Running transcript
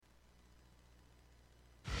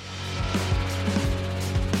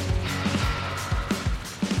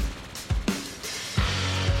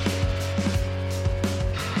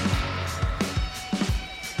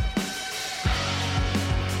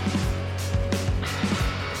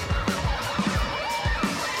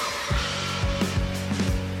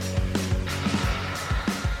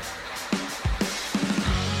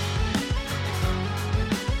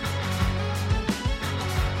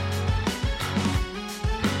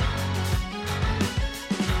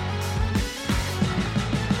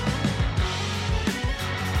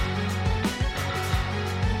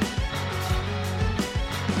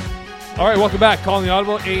All right, welcome back. Calling the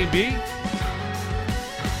audible, A and B.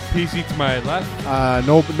 PC to my left.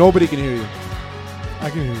 Nobody can hear you.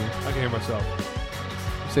 I can hear you. I can hear myself.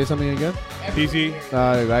 Say something again. PC.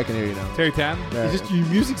 I can hear you now. Terry Tan. Yeah. It's just your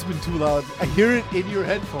music's been too loud. I hear it in your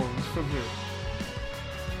headphones from here.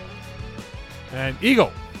 And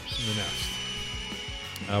Eagle in the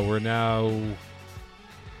nest. We're now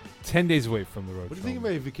 10 days away from the road. What do you think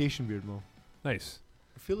about your vacation beard, Mo? Nice.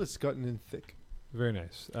 I feel it's gotten in thick. Very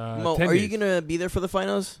nice. Mo, 10 are you days. going to be there for the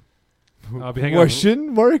finals? I'll be hanging out.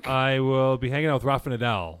 Question mark? I will be hanging out with Rafa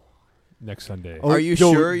Nadal next Sunday. Oh, Are you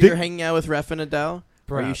yo, sure Dick- you're hanging out with Rafa Nadal?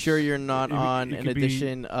 Are you Perhaps. sure you're not It- on it an could be-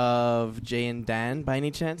 edition of Jay and Dan by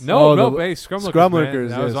any chance? No, Oh, hey, Scrum Scrum Lookers, man.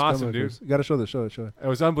 Lurkers. That was yeah, awesome, Scrum dude. Lurkers. You gotta show it. It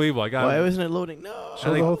was unbelievable. I got Why wasn't it loading? No.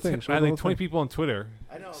 Show the whole thing. I had like 20 people on Twitter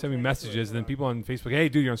I know. send me messages, and then people on Facebook, hey,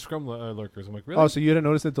 dude, you're on Scrum Lurkers. I'm like, really? Oh, so you didn't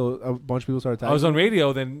notice it till a bunch of people started tagging? I was on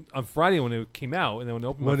radio then on Friday when it came out, and then when I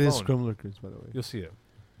opened What my is phone, Scrum Lurkers, by the way? you'll see it.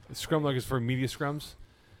 It's Scrum Lurkers for media scrums.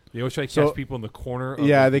 They always try to So- catch people in the corner. Of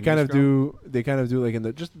Yeah, like, they the kind media of scrum. do. They kind of do like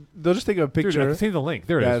they'll just take a Dude, I picture. can send you the link.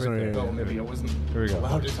 There it Yeah, is. it's Right right there. here. Well, maybe I wasn't There we go.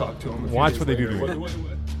 allowed to talk to him. a few Watch days what they do to later. you.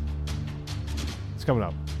 It's coming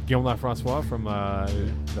up. Guillaume Lafrancois from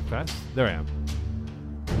the press. There I am.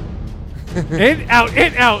 In,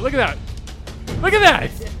 out. Look at that. Look at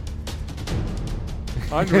that.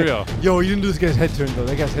 Unreal. Yo, you didn't do this guy's head turn, though.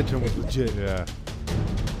 That guy's head turn was legit. Yeah.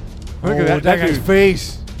 Look Look at at that that guy's dude.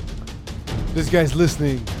 face. This guy's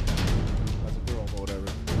listening. That's a girl, but whatever.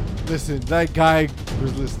 Listen, that guy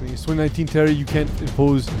was listening. It's 2019, Terry. You can't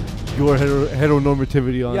impose your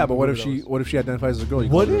heteronormativity on. Yeah, but what if whoever she identifies as a girl? You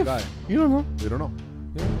What call her if? a guy. You don't know. We don't know.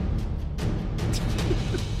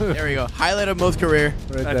 There we go. Highlight of Mo's career.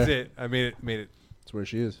 Right That's there. it. I made it. That's where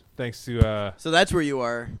she is. Thanks to So that's where you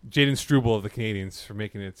are. Jaden Struble of the Canadians for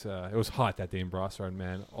making it. It was hot that day in Brossard,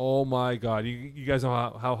 man. Oh my God! You guys know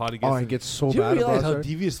how hot it gets. Oh, it gets so Do you bad. realize how about her.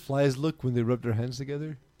 devious flies look when they rub their hands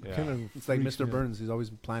together? Yeah. Kinda It's like freaks Mr. me out. Burns. He's always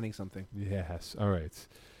planning something. Yes. All right.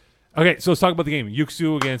 Okay, so let's talk about the game.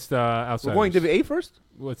 Yuxu against Outsiders. We're going Div A first.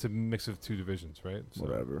 Well, it's a mix of two divisions, right? So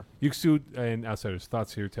Whatever. Yuxu and Outsiders.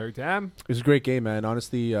 Thoughts here, Terry Tam? It was a great game, man.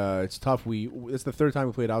 Honestly, it's tough. It's the third time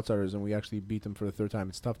we played Outsiders, and we actually beat them for the third time.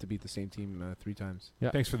 It's tough to beat the same team 3 times.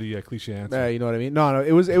 Yeah. Thanks for the cliche answer. You know what I mean? No.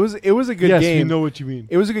 It was a good Yes, game. we know what you mean.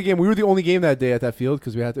 It was a good game. We were the only game that day at that field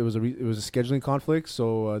because it was a scheduling conflict.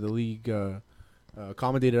 So the league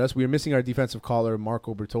accommodated us. We were missing our defensive caller,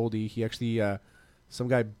 Marco Bertoldi. He actually some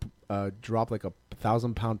guy dropped like a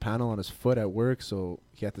 1,000-pound panel on his foot at work, so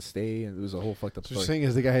he had to stay, and it was a whole fucked up So you're story. saying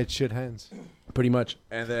is the guy had shit hands. Pretty much.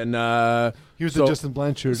 And then He was So- the Justin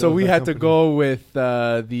Blanchard. so of we that had to company. go with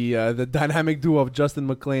the dynamic duo of Justin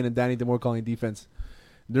McLean and Danny Demore calling defense.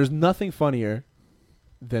 There's nothing funnier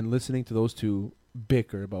than listening to those two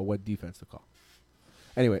bicker about what defense to call.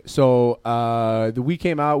 Anyway, so we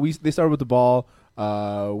came out. They started with the ball.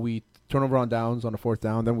 We turnover on downs on a 4th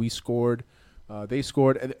down. Then we scored. They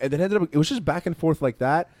scored, and it ended up. It was just back and forth like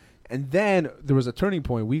that. And then there was a turning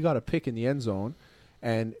point. We got a pick in the end zone,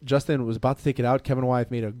 and Justin was about to take it out. Kevin Wyeth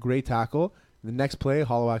made a great tackle. The next play,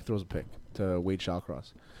 Holloway throws a pick to Wade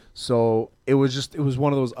Shawcross. So it was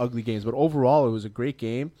one of those ugly games. But overall, it was a great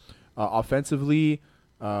game. Offensively,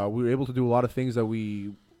 we were able to do a lot of things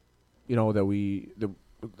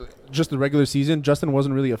just the regular season. Justin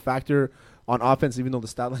wasn't really a factor on offense, even though the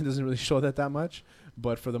stat line doesn't really show that much.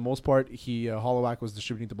 But for the most part, Holloway was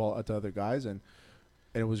distributing the ball to other guys, and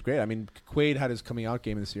it was great. I mean, Quaid had his coming out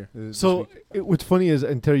game this year. So what's funny is,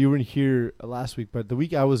 and Terry, you weren't here last week, but the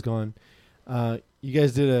week I was gone, you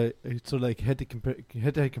guys did a sort of like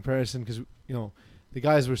head-to-head comparison because the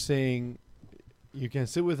guys were saying you can't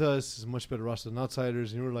sit with us. It's a much better roster than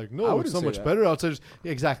Outsiders, and you were like, I no, wouldn't it's so say much that. better Outsiders.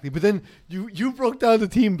 Yeah, exactly. But then you broke down the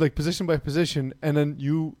team like position by position, and then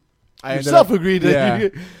I ended yourself up- agreed that yeah.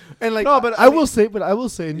 and like No, but I will say,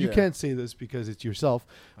 and you Yeah. can't say this because it's yourself,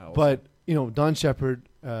 but Don Shepard,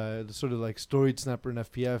 the sort of like storied snapper in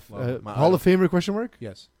FPF, Well, my Hall idol. of Famer question mark?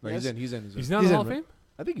 yes, no, Yes. he's in. He's not in He's the Hall in, of Fame?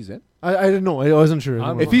 I think he's in. I didn't know. I wasn't sure.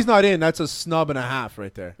 I'm- If he's not in, that's a snub and a half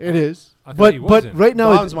right there. It is. I thought he But wasn't. right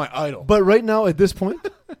now, Don's my idol. but right now at this point,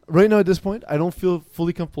 I don't feel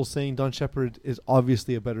fully comfortable saying Don Shepard is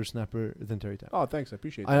obviously a better snapper than Terry Tam. Oh, thanks. I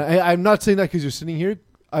appreciate that. I'm not saying that because you're sitting here.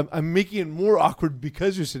 I'm making it more awkward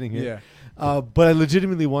because you're sitting here. Yeah. But I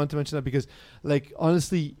legitimately wanted to mention that because, like,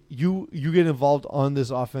 honestly, you get involved on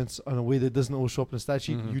this offense in a way that doesn't always show up in the stat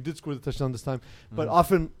sheet. Mhm. You did score the touchdown this time, but Mhm.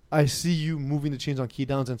 often I see you moving the chains on key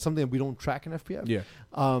downs and something that we don't track in FPF. Yeah.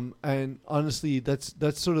 And honestly, that's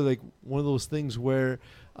sort of like one of those things where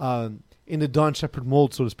in the Don Shepard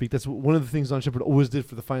mold, so to speak. That's one of the things Don Shepard always did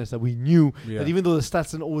for the finest, that we knew that even though the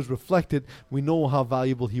stats didn't always reflect it, we know how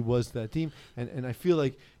valuable he was to that team. And I feel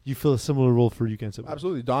like you fill a similar role for UCAN Civil.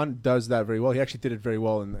 Absolutely. Don does that very well. He actually did it very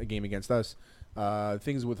well in a game against us.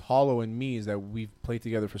 Things with Hollow and me is that we've played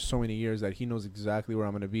together for so many years that he knows exactly where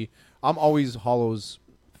I'm going to be. I'm always Hollow's.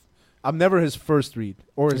 I'm never his first read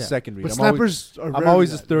or his second read. But snappers I'm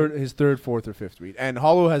always his third, fourth, or fifth read. And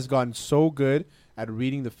Hollow has gotten so good at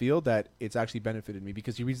reading the field that it's actually benefited me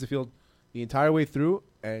because he reads the field the entire way through,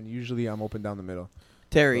 and usually I'm open down the middle.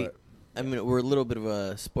 Terry, But- I mean, we're a little bit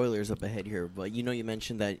of spoilers up ahead here, but you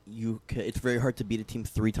mentioned that it's very hard to beat a team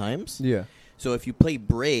 3 times. Yeah. So if you play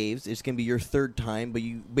Braves, it's going to be your 3rd time, but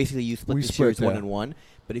you split We the split, series yeah. 1-1.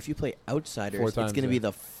 But if you play Outsiders, 4 it's times, going to yeah. be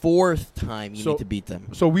the 4th time you So- need to beat them.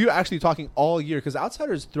 So we were actually talking all year because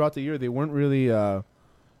Outsiders throughout the year, they weren't really.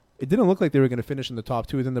 It didn't look like they were going to finish in the top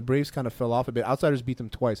 2. Then the Braves kind of fell off a bit. Outsiders beat them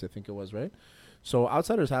twice, I think it was, right? So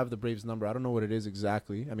Outsiders have the Braves number. I don't know what it is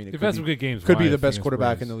exactly. I mean, it They've could had be, some good games. could be Wyatt, the best against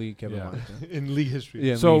quarterback Braves. in the league, Kevin Yeah. Wyatt. in league history.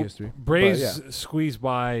 Yeah, in So league history. Braves But, squeezed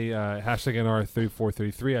by hashtag NR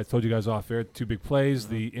 34-33. I told you guys off air 2 big plays.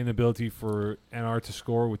 The inability for NR to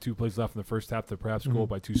score with 2 plays left in the first half to perhaps goal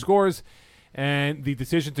by 2 scores, and the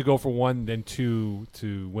decision to go for 1 then 2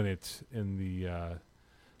 to win it in the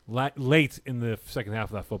late in the second half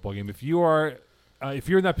of that football game. If you're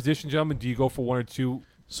in that position, gentlemen, do you go for 1 or 2?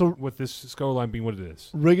 So With this scoreline being what it is,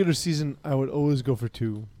 regular season, I would always go for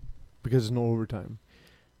 2 because there's no overtime.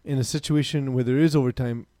 In a situation where there is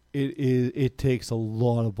overtime, it takes a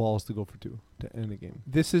lot of balls to go for 2 to end a game.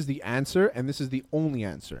 this is the answer, and this is the only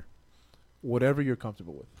answer. Whatever you're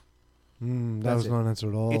comfortable with. That That's was it. not an answer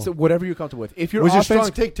at all. It's whatever you're comfortable with. If your What's your offense,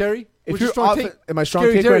 strong take, Terry? if What's your your strong offen- take? and my strong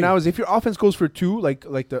Scary take Terry. right now is if your offense goes for 2, like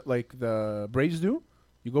the Braves do,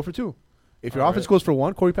 you go for 2. If your All offense right. goes for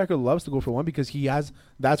 1, Corey Packer loves to go for 1 because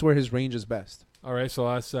that's where his range is best. all right. So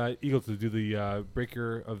I'll ask Eagle to do the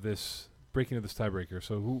breaking of this tiebreaker.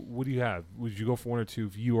 So what do you have? Would you go for 1 or 2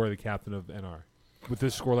 if you are the captain of NR? With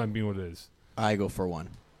this scoreline being what it is, I go for 1.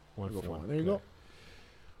 1 Go for for 1. one. There you go.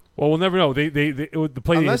 Well, we'll never know. The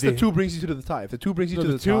play Unless they, the 2 brings you to the tie. If the 2 brings you no, to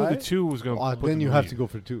the the two tie, the 2 was going to. Then you have to go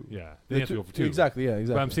for 2. Yeah, the they have to two- go for 2. Exactly, yeah,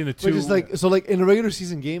 exactly. But I'm saying the 2. Which is like in a regular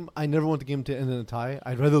season game, I never want the game to end in a tie.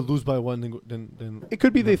 I'd rather lose by 1 than It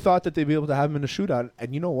could be they thought that they'd be able to have him in a shootout,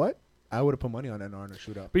 and you know what? I would have put money on NR in a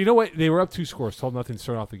shootout. But you know what? They were up 2 scores, 12-0 to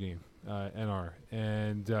start off the game. NR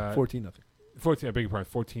and 14-0. 14. I beg your pardon,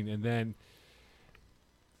 14, and then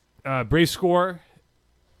Braves score,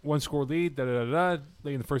 1 score lead. Late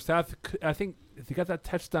in the first half, I think if you got that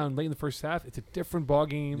touchdown late in the first half, it's a different ball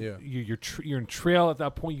game. Yeah. You're in trail at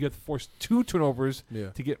that point. You get to force 2 turnovers Yeah.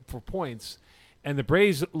 to get 4 points. And the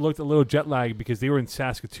Braves looked a little jet lagged because they were in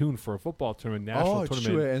Saskatoon for a football tournament, national it's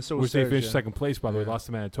tournament, true, and so which was they theirs, finished yeah. second place. By the way, Yeah. lost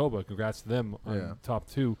to Manitoba. Congrats to them on Yeah. top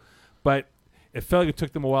 2. But it felt like it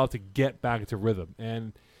took them a while to get back into rhythm.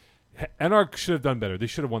 And NR should have done better. They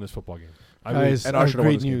should have won this football game. Guys, and I I have should've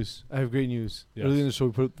won great this game. news. I have great news. Yes. Earlier in the show,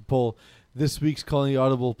 we put up the poll. This week's Calling the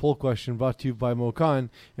Audible poll question brought to you by Mo Khan.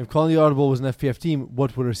 If Calling the Audible was an FPF team,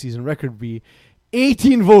 what would our season record be?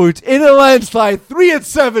 18 votes in a landslide.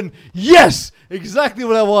 3-7. Yes, exactly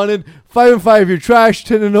what I wanted. 5-5. You're trash.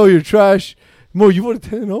 10-0. You're trash. Mo, you voted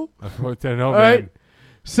 10-0. I voted 10-0, All man. right.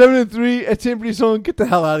 7-3. Etienne Brisson, get the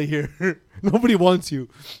hell out of here. Nobody wants you.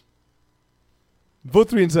 Vote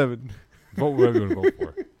 3-7. Vote whatever you want to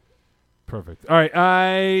vote for. Perfect. All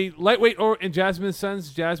right. Lightweight and Jasmine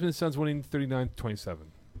Sons. Jasmine Sons winning 39-27.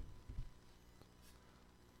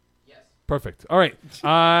 Yes. Perfect. All right. Just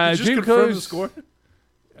Dream confirm the Killers. score.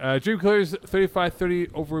 Dream Killers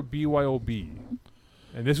 35-30 over BYOB.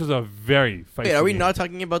 And this was a very fighty Wait, are we game. not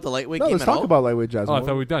talking about the lightweight No, game let's at talk all? about lightweight Jasmine. Oh, I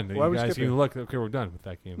thought we were done. Why are You we guys skipping? even look. Okay, we're done with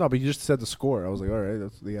that game. No, but you just said the score. I was like, all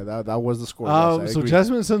right, that was the score. Yes, I So agree.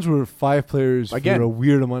 Jasmine and Sons were 5 players Again. for a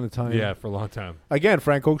weird amount of time. Yeah, for a long time. Again,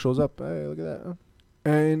 Frank Koch shows up. Hey, look at that.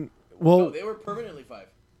 And, No, well, they were permanently 5.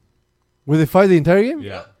 were they 5 the entire game?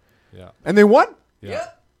 Yeah. Yeah. And they won? Yeah.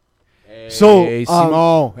 So, hey,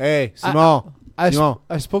 Simon. Hey, Simon. Simon.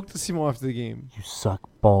 I spoke to Simon after the game. You suck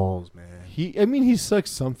balls, man. He sucks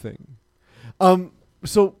something.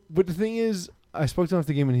 So, but the thing is, I spoke to him after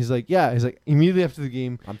the game, and he's like, immediately after the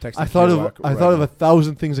game, I'm texting. I thought Kerouac of right now.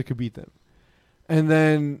 1,000 things that could beat them, and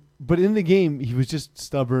then, but in the game, he was just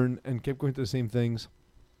stubborn and kept going to the same things.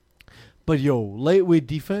 But lightweight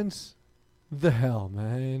defense, the hell,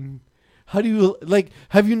 man. How do you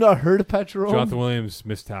have you not heard of Patron? Jonathan Williams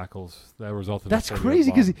missed tackles. That resulted in That's a 40-yard crazy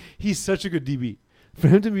because bomb. he's such a good DB. For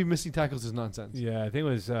him to be missing tackles is nonsense. Yeah, I think it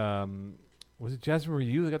was it Jasmine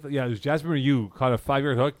Ryu? It was Jasmine Ryu caught a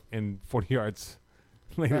 5-yard hook and 40 yards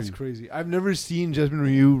Later. That's crazy. I've never seen Jasmine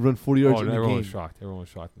Ryu run 40 yards Oh, in a everyone was game. shocked. Everyone was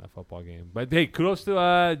shocked in that football game. But hey, kudos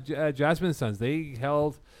to Jasmine Sons. They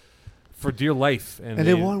held for dear life, And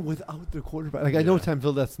they won without their quarterback. Like I know Yeah.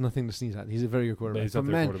 Tamville, that's nothing to sneeze at. He's a very good But quarterback. he's But up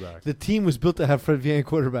their man, quarterback. the team was built to have Fred Vienne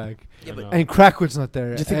quarterback, Yeah, I but know. and Crackwood's not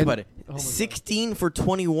there. just think And- about it. oh my God. 16 for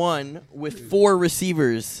 21 with 4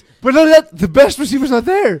 receivers. But look at that, the best receiver's not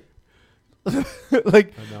there.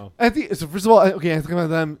 Like I know. I think so. First of all, Anthony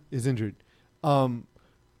Van is injured, and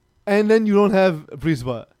then you don't have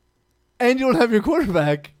Brisba, and you don't have your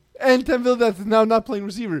quarterback, and Tamville that's now not playing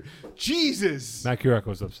receiver. Jesus. Matt Kurek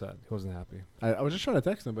was upset. He wasn't happy. I was just trying to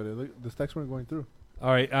text him, but the texts weren't going through. All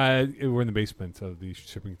right, we're in the basement of the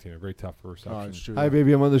shipping container. Very tough for reception. Oh, it's true. Hi,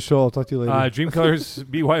 baby. I'm on the show. I'll talk to you later. Dream Killers,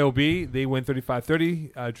 BYOB, they win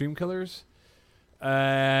 35-30. Dream Killers.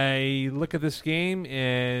 I look at this game,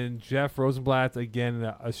 and Jeff Rosenblatt, again,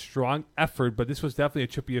 a strong effort, but this was definitely a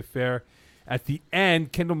chippy affair. At the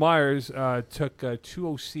end, Kendall Myers took 2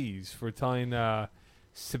 OCs for telling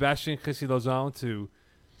Sebastian Chrissy-Lozon to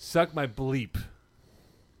suck my bleep.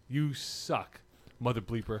 You suck, mother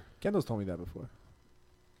bleeper. Kendall's told me that before.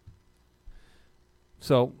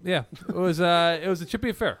 So, yeah, it was a chippy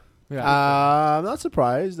affair. I'm not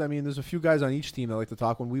surprised. I mean, there's a few guys on each team that like to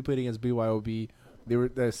talk. When we played against BYOB, they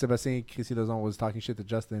were Sebastien Chrissy-Lozon was talking shit to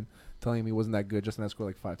Justin, telling him he wasn't that good. Justin had scored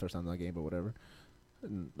like 5 touchdowns in that game, but whatever.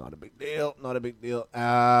 Not a big deal. Not a big deal.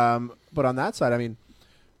 But on that side, I mean,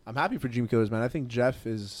 I'm happy for Dream Killers, man. I think Jeff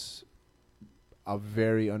is a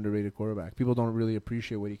very underrated quarterback. People don't really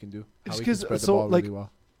appreciate what he can do. How It's he can 'cause, spread the so, ball like, really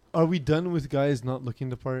well. Are we done with guys not looking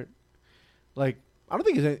the part? Like, I don't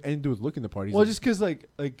think it has anything to do with looking the part. He's well, a- just because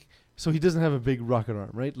like, so he doesn't have a big rocket arm,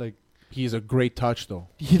 right? Like he's a great touch, though.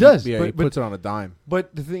 he does. Yeah, but, he puts it on a dime.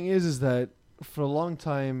 But the thing is that for a long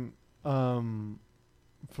time,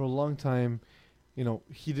 you know,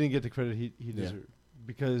 he didn't get the credit he Yeah. deserved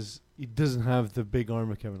because he doesn't have the big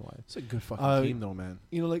arm of Kevin White. It's a good fucking Uh, team, though, man.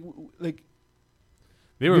 You know, like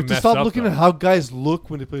They you were have to messed stop up, looking though. at how guys look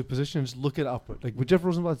when they play positions. Look at output. Like what Jeff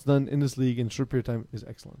Rosenblatt's done in this league in a short period of time is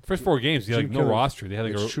excellent. First 4 games, they had like Dream no Killers. roster. They had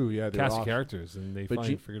like It's a true, yeah. they're cast of off. characters, and they But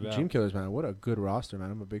finally figured it Dream out. Killers, man, what a good roster,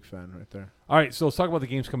 man. I'm a big fan right there. All right, so let's talk about the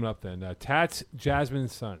games coming up then. Tats, Jasmine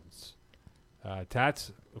Sons.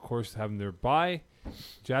 Tats, of course, having their bye.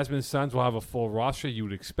 Jasmine Sons will have a full roster, you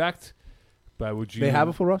would expect. But would you? They have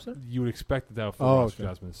a full roster? You would expect that they have a full Oh, roster,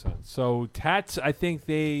 okay. Jasmine Sons. So Tats, I think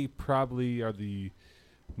they probably are the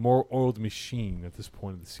more oiled machine at this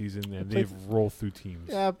point of the season, and Play- they've rolled through teams.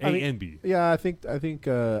 Yeah, A I mean- and B. Yeah, I think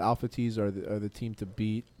Alpha T's are the team to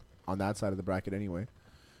beat on that side of the bracket anyway.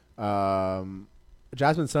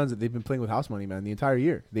 Jasmine Sons, they've been playing with house money, man, the entire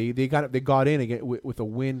year. They got in again with a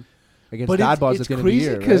win against But Dad Boss it's at the end of the crazy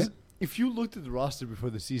year. because Right? if you looked at the roster before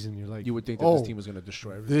the season, you're like, You would think that oh, this team was going to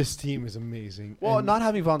destroy everything. this team is amazing. Well, And not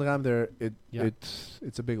having Van Dam there, Yeah.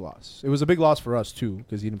 it's a big loss. It was a big loss for us too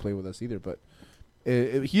because he didn't play with us either. But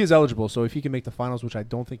he is eligible, so if he can make the finals, which I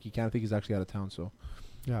don't think he can, I think he's actually out of town. So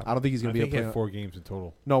yeah, I don't think he's I going to be think he able had to 4 games in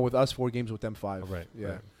total. No, with us 4 games, with them 5. Oh, right.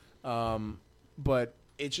 Yeah. right. But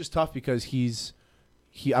it's just tough because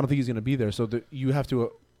I don't think he's going to be there. So you have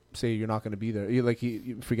to say you're not going to be there.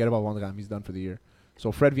 You forget about Van Dam. He's done for the year.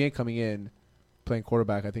 So Fred Vienne coming in, playing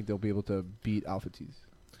quarterback, I think they'll be able to beat Alpha T's.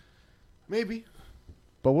 maybe,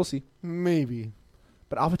 But we'll see. maybe.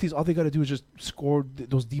 But Alpha T's, all they got to do is just score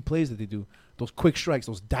those deep plays that they do. Those quick strikes,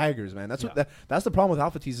 those daggers, man. That's that's the problem with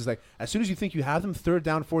Alpha T's is like as soon as you think you have them, 3rd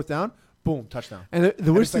down, 4th down, boom, touchdown. And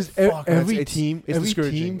the worst it's is like, fuck, man, every it's team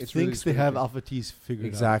discouraging. It's really thinks they have discouraging. Alpha T's figured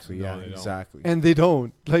Exactly, No, yeah, they don't. exactly. out, and they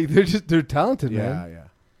don't. Like they're talented, yeah, man. yeah.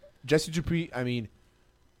 Jesse Dupree, I mean,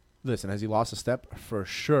 listen, has he lost a step? For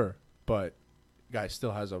sure. But guy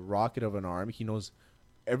still has a rocket of an arm. He knows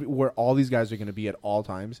where all these guys are going to be at all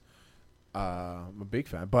times. I'm a big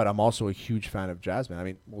fan, but I'm also a huge fan of Jasmine. I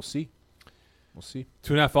mean, we'll see. We'll see.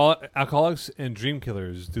 2.5 alcoholics and dream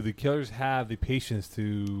killers. Do the killers have the patience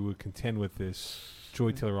to contend with this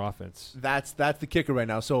Joy Taylor offense? That's the kicker right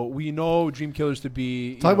now. So we know Dream Killers to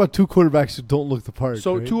be Talk about 2 quarterbacks who don't look the part.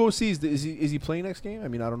 So right? 2 OCs. Is he playing next game? I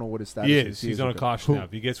mean, I don't know what his status He is. is. He's on a okay. caution Who? now.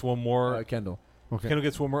 If he gets one more, Kendall. Okay. Kendall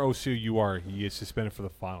gets one more OC, you are. He is suspended for the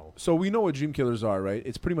final. So we know what Dream Killers are, right?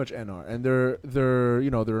 It's pretty much NR, and they're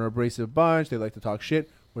an abrasive bunch. They like to talk shit.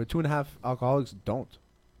 Where 2.5 alcoholics don't.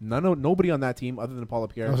 Nobody on that team other than Paula I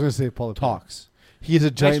was Pierre going to say Paul talks. He is a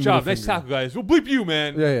giant. Nice job. middle Nice finger. tackle, guys. We'll bleep you,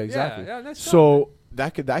 man. Yeah, exactly. Yeah, nice job, So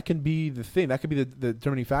that can be the thing. That could be the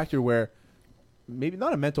determining factor where maybe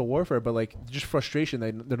not a mental warfare, but like just frustration.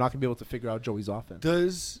 They're not going to be able to figure out Joey's offense.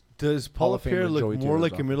 Does Hall Paula of Famer Pierre look Joey more Taylor's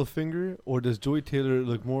like a offense. middle finger, or does Joey Taylor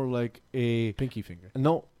look more like a Pinky finger.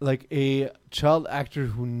 like a child actor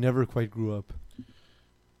who never quite grew up?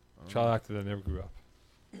 Child actor that never grew up.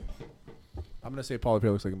 I'm gonna say Paulie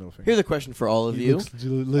Pierre looks like a middle finger. Here's a question for all of He you. looks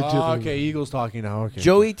legit Oh, like- okay, Eagles talking now. Okay.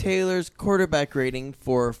 Joey Taylor's quarterback rating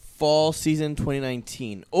for fall season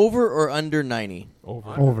 2019. Over or under 90?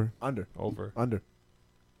 Over. Over. Under.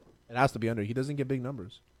 It has to be under. He doesn't get big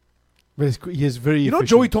numbers. But he is very. You know, efficient.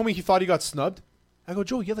 Joey told me he thought he got snubbed. I go,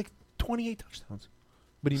 Joey, he had like 28 touchdowns,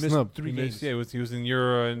 but he missed Snubbed. 3 He games. missed- yeah, he was in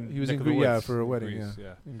Euro and He was neck in of the Greece, yeah, woods. for a wedding, Greece,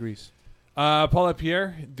 in Greece. Paul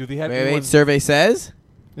Pierre, do they have Wait, anyone? wait. Survey says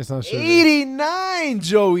It's not sure. 89,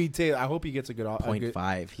 Joey Taylor. I hope he gets a good.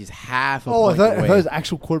 0.5. He's half a Oh, I point thought, I away. thought his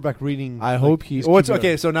actual quarterback rating. I hope he. he's What's keeping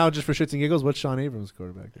okay? So now, just for shits and giggles, what's Sean Abrams'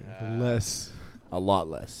 quarterback? it less A lot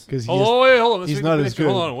less. because Oh, wait, hold on. Let's he's read not the as prediction.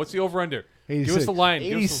 Hold good. on. What's the over/under? Give us 86. the line.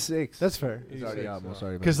 Give us the- 86. That's fair. He's already out. I'm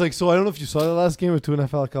sorry. Because so I don't know if you saw the last game of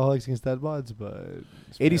 2.5 alcoholics against Dad Bods, but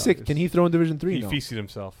it's pretty 86. obvious. Can he throw in Division 3? He No. feasted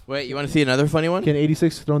himself. Wait, you want to see another funny one? Can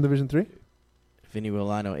 86 throw in Division 3? Vinny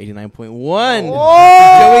Villano, 89.1.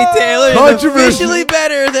 Oh! Joey Taylor is Controversy. officially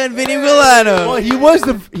better than Vinny Villano. Well,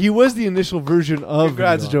 he was the initial version of.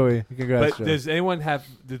 Congrats, Villano. Joey. Congrats, But Joey. does anyone have?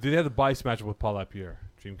 Do they have the bias matchup with Paul Lapierre?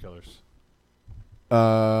 Dream Killers.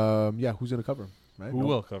 Yeah, who's gonna cover him? Right? Who No.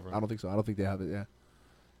 will cover? I don't think so. I don't think they have it. Yeah,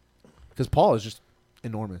 because Paul is just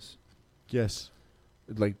enormous. Yes.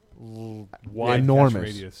 Like, Wide enormous. catch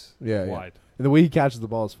radius. yeah, yeah. Wide. And the way he catches the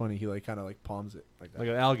ball is funny. He like kind of like palms it like that. Like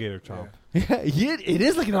an alligator chomp. Yeah, it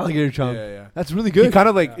is like an alligator chomp. Yeah, yeah. That's really He good. kind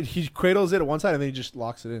of like Yeah. he cradles it at one side and then he just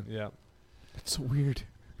locks it in. Yeah. It's so weird.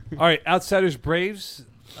 All right, Outsiders Braves.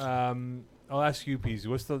 I'll ask you, Peasy.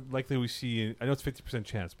 What's the likelihood we see? I know it's 50%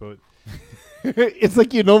 chance, but It's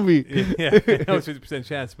like you know me. yeah, I know it's 50%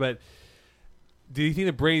 chance. But do you think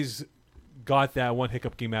the Braves got that one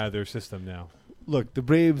hiccup game out of their system now? Look, the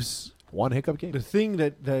Braves. One hiccup game. The thing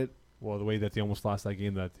that Well, the way that they almost lost that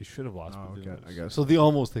game that they should have lost. Oh, but okay, didn't I lose. guess. so the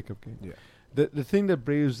almost hiccup game. Yeah. The thing that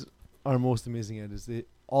Braves are most amazing at is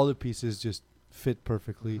all the pieces just fit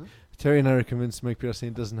perfectly. Mhm. Terry and I are convinced Mike Pierre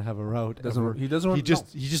doesn't have a route. ever. He doesn't. He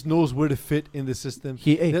just knows where to fit in the system.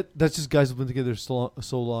 he That's just guys who've been together so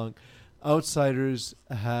long. Outsiders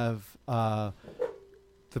have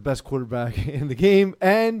the best quarterback in the game,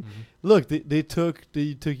 and look, they took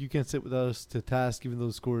You Can't Sit With Us to task, even though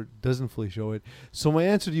the score doesn't fully show it. So my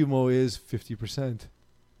answer to you, Mo, is 50%.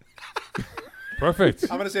 Perfect.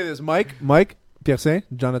 I'm gonna say this, Mike, Pierce,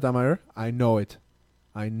 Jonathan Mayer. I know it.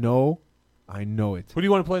 I know it. Who do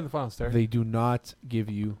you want to play in the finals, Terry? They do not give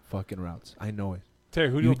you fucking routes. I know it. Terry,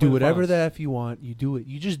 who do you You want to play do in the whatever finals? the f you want. You do it.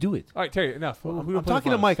 You just do it. All right, Terry, enough. Who do you I'm want to play in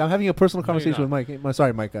talking the to Mike. finals? I'm having a personal No, conversation you're with Mike.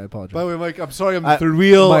 Sorry, Mike. I apologize. By the way, Mike, I'm sorry I'm I- the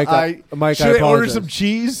wheel. Mike, I Mike, I should I order apologize. some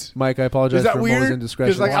cheese? Mike, I apologize Is that for Mo's weird? indiscretion.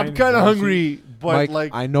 Because like I'm Wine, kind of wine, hungry, but Mike,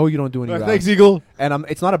 like I know you don't do any routes. thanks, Eagle. And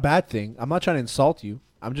it's not a bad thing. I'm not trying to insult you.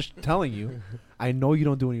 I'm just telling you. I know you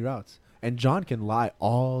don't do any routes. And John can lie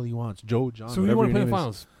all he wants. John. So who do you whatever want to your play in the name is.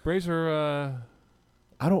 finals? Braves or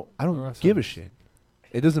I don't Or us give a others. shit.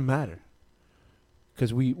 It doesn't matter.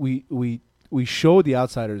 Because we showed the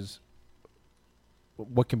Outsiders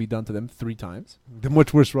what can be done to them 3 times. The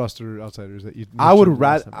much worse roster outsiders that you. I would mentioned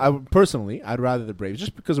last rather, time. personally, I'd rather the Braves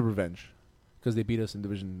just because of revenge, because they beat us in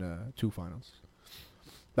Division 2 finals.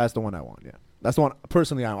 That's the one I want. Yeah, that's the one.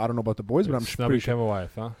 Personally, I don't know about the boys, but I'm snubby pretty sure. Kevin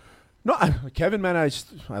Wyeth, huh? No, Kevin, man, I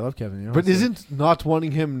love Kevin. You know, But so- isn't not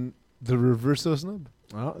wanting him the reverse of a snub?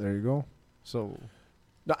 Oh, there you go. So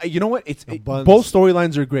No, you know what? A buns. Both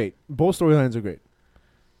storylines are great.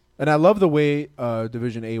 And I love the way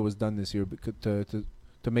Division A was done this year to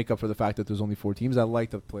make up for the fact that there's only 4 teams. I like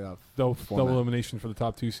the playoff. Double format. elimination for the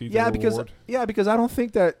top 2 seeds. Yeah, as a because reward. because I don't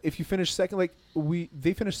think that if you finish second, like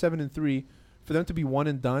they finished 7-3, for them to be one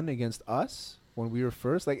and done against us when we were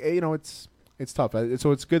first, like it's tough.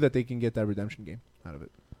 So it's good that they can get that redemption game out of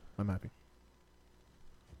it. I'm happy.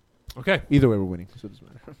 Okay. Either way, we're winning, so it doesn't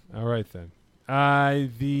matter. All right then.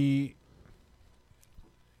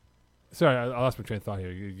 Sorry, I lost my train of thought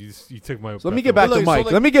here. You took my. So let me get back But to like- so Mike.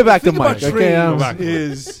 like, Let me get back to thing about Mike. Okay, Go trains back to it.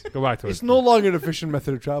 is Go back to it. it's no longer an efficient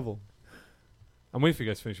method of travel. I'm waiting for you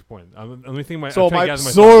guys to finish your point. I'm thinking my. So I'm trying to my- gather my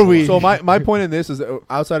so thoughts. are we. So my point in this is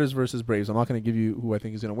Outsiders versus Braves. I'm not going to give you who I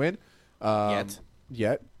think is going to win.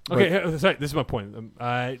 Yet. Okay, sorry. This is my point.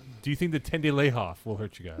 Do you think the 10-day layoff will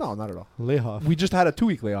hurt you guys? But no, not at all. Layoff, We just had a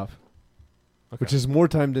 2-week layoff. Okay. which is more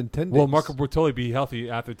time than 10 days. Will Marco Bertoli be healthy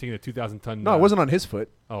after taking a 2,000-ton? No, it wasn't on his foot.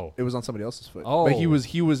 Oh, It was on somebody else's foot. Oh. But he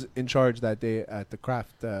was in charge that day at the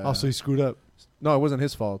craft. Also, he screwed up. No, it wasn't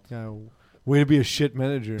his fault. Yeah, way to be a shit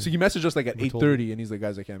manager. So he messaged us like at We told 8:30, and he's like,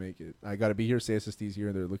 "Guys, I can't make it. I got to be here. CSSD's here,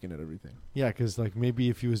 and they're looking at everything." Yeah, because like maybe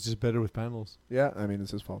if he was just better with panels. Yeah, I mean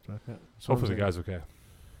it's his fault. Right? Yeah. hopefully the guy's okay.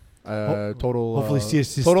 Total. Hopefully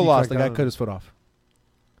CSSD total loss. The cracked guy down. cut his foot off.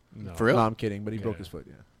 No. For real? No, I'm kidding, but he Yeah. broke his foot.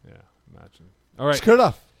 Yeah. Yeah, imagine. All right. Just cut it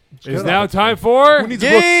off. Just It's cut it now off. time for Who needs a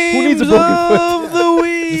broken foot? of the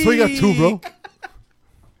week. That's why you got two, bro.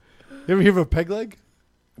 You ever hear of a peg leg?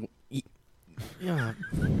 Yeah,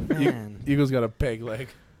 man. Eagles got a peg leg.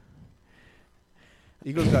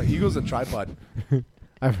 Eagles a tripod.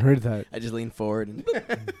 I've heard that. I just lean forward. And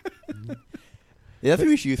yeah, that's what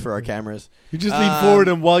we should use for our cameras. You just lean forward,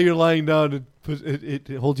 and while you're lying down, it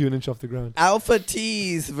holds you an inch off the ground. Alpha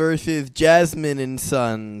Tees versus Jasmine and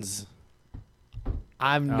Sons.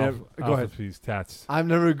 I'm never. Go Alpha ahead. P's, Tats. I'm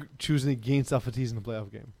never choosing against Alpha T's in the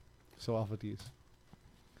playoff game. So Alpha T's.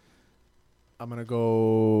 I'm gonna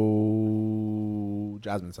go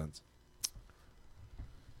Jasmine Sons.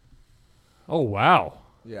 Oh, wow.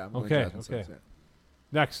 Yeah. I'm Okay, going Jasmine okay. Sons, yeah.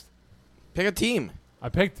 Next. Pick a team. I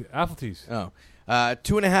picked Apple Tees. Oh.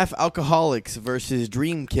 2.5 Alcoholics versus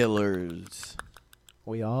Dream Killers.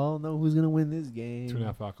 We all know who's gonna win this game.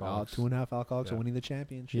 2.5 Alcoholics. 2.5 Alcoholics Yeah. are winning the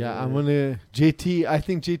championship. Yeah, I'm gonna JT. I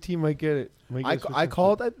think JT might get it. I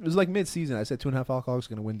called that. It was like mid-season. I said 2.5 Alcoholics are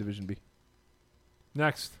gonna win Division B.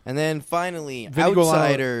 Next. And then finally, Vinny Golano.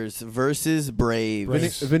 Outsiders versus Braves.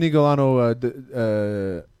 Braves. Vinny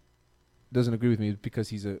Golano doesn't agree with me because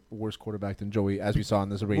he's a worse quarterback than Joey, as we saw in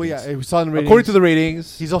this ratings. Well, yeah, we saw in the ratings. According to the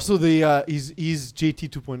ratings, he's also the he's JT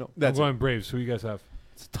 2.0. I'm that's going Braves. Who do you guys have?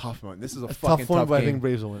 it's tough, man. This is a A fucking tough one, but I game. think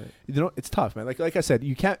Braves will win it. You know, it's tough, man. Like I said,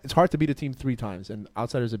 you can't. It's hard to beat a team 3 times, and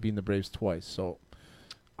Outsiders have beaten the Braves twice. So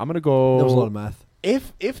I'm gonna go. That was a lot of math.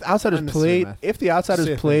 If Outsiders Unnecessary played, math. if the Outsiders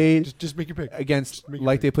Say it, played Just make your pick. against Just make your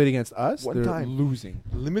like pick. they played against us, One they're time. losing.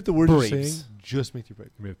 Limit the words you're Braves. saying. Just make your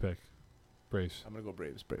pick. Give me a pick. Braves. I'm gonna go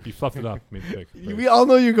Braves. Braves. You fluffed it up. Made a pick. Braves. We all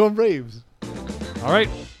know you're going Braves. All right.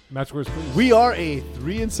 Match scores, please. We are a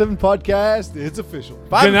 3-7 podcast. It's official.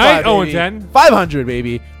 5 Good and night, 5, 0-10. 500,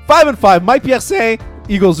 baby. 5 and 5. Mike Pierre saying,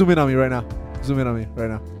 Eagles, zoom in on me right now. Zoom in on me right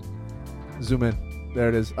now. Zoom in. There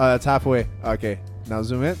it is. That's halfway. Okay. Now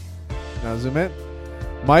zoom in. Now zoom in.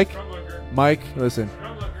 Mike, listen.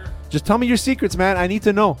 Just tell me your secrets, man. I need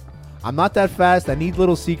to know. I'm not that fast. I need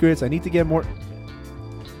little secrets. I need to get more.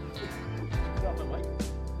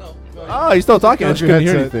 Oh, you're still talking. I just couldn't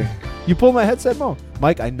hear anything. You pulled my headset, Mo.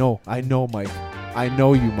 Mike, I know, Mike. I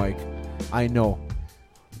know you, Mike. I know.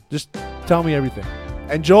 Just tell me everything.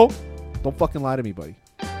 And Joe, don't fucking lie to me, buddy.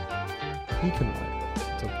 He can lie.